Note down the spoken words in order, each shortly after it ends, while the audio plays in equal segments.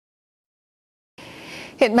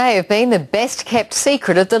It may have been the best-kept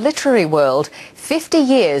secret of the literary world. 50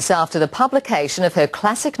 years after the publication of her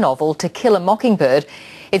classic novel, To Kill a Mockingbird,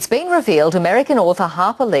 it's been revealed American author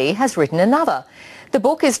Harper Lee has written another. The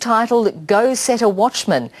book is titled Go Set a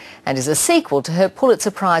Watchman and is a sequel to her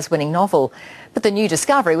Pulitzer Prize-winning novel. But the new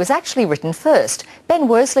discovery was actually written first. Ben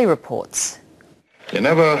Worsley reports. You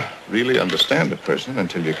never really understand a person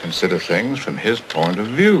until you consider things from his point of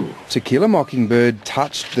view. To Kill a Mockingbird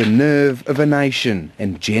touched the nerve of a nation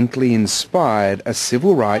and gently inspired a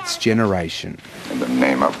civil rights generation. In the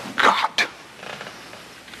name of God,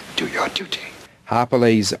 do your duty. Harper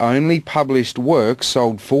Lee's only published work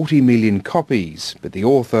sold 40 million copies, but the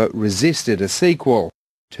author resisted a sequel.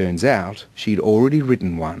 Turns out she'd already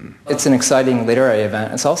written one. It's an exciting literary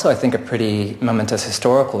event. It's also, I think, a pretty momentous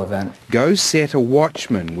historical event. Go Set a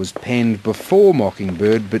Watchman was penned before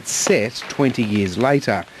Mockingbird, but set 20 years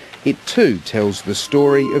later. It too tells the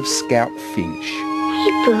story of Scout Finch.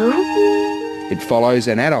 Hey, Boo. It follows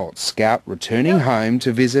an adult Scout returning home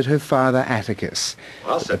to visit her father Atticus.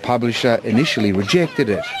 The publisher initially rejected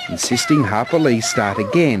it, insisting Harper Lee start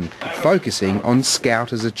again, focusing on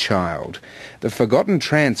Scout as a child. The forgotten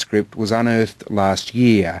transcript was unearthed last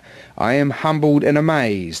year. I am humbled and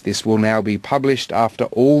amazed this will now be published after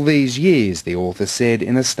all these years, the author said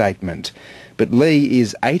in a statement. But Lee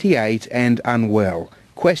is 88 and unwell.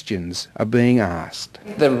 Questions are being asked.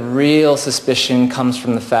 The real suspicion comes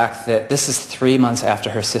from the fact that this is 3 months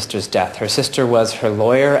after her sister's death. Her sister was her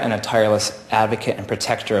lawyer and a tireless advocate and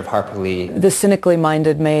protector of Harper Lee. The cynically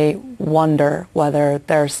minded may wonder whether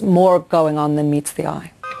there's more going on than meets the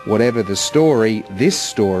eye. Whatever the story, this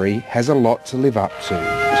story has a lot to live up to.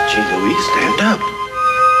 Gee Louise, stand up.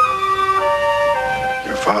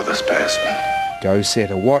 Your father's passed. Go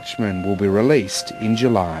Set a Watchman will be released in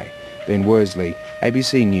July. Ben Worsley,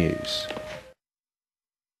 ABC News.